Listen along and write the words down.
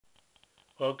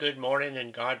Well, good morning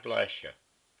and God bless you.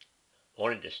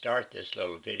 Wanted to start this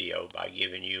little video by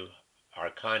giving you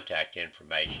our contact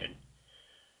information,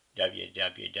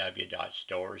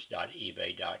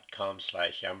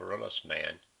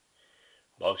 www.stores.ebay.com/amaryllisman.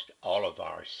 Most all of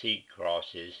our seed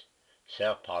crosses,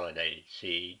 self-pollinated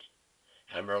seed,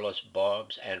 amaryllis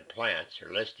bulbs, and plants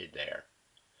are listed there.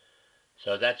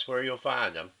 So that's where you'll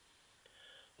find them.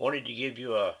 Wanted to give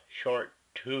you a short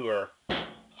tour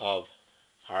of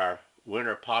our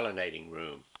winter pollinating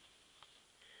room.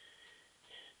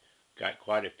 Got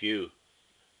quite a few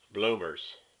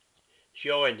bloomers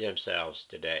showing themselves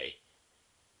today.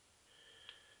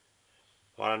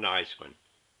 What a nice one.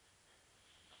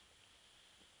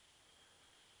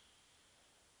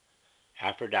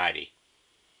 Aphrodite.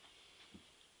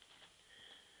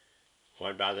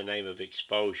 One by the name of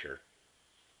Exposure.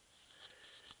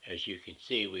 As you can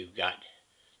see, we've got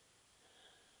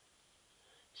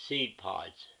seed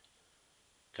pods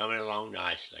coming along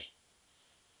nicely.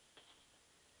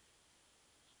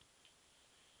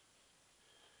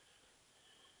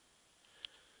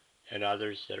 And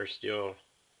others that are still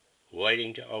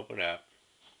waiting to open up.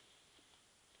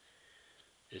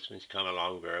 This one's come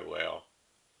along very well.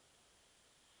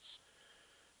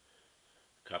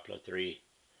 A couple of 3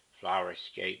 flower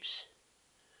escapes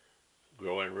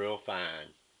growing real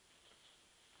fine.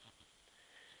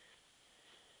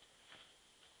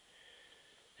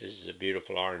 This is a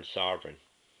beautiful orange sovereign.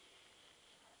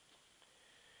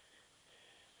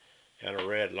 And a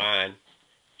red line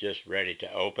just ready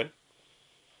to open.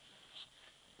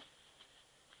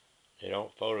 They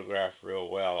don't photograph real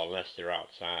well unless they're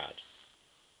outside.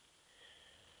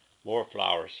 More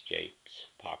flower escapes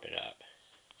popping up.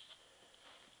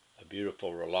 A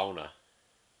beautiful Rolona.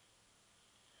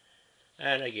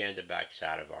 And again, the back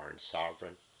side of orange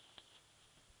sovereign.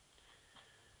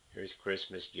 Here's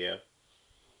Christmas gift.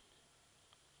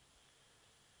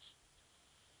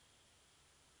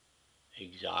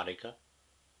 Exotica.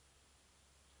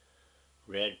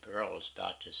 Red pearl is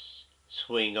about to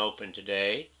swing open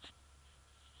today.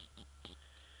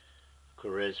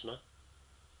 Charisma.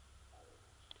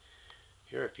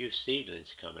 Here are a few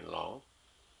seedlings coming along.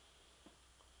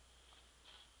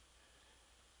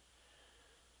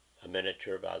 A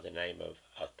miniature by the name of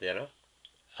Athena,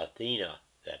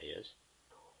 that is.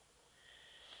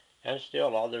 And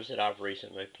still others that I've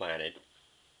recently planted.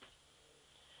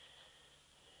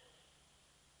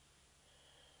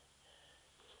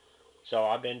 So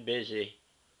I've been busy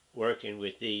working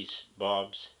with these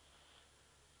bulbs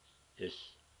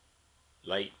this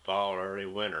late fall, early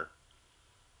winter.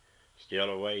 Still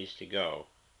a ways to go.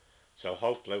 So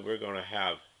hopefully we're going to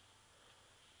have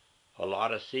a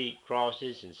lot of seed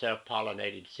crosses and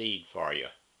self-pollinated seed for you.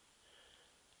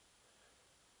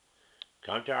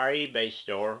 Come to our eBay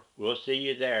store. We'll see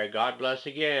you there. God bless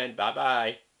again.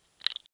 Bye-bye.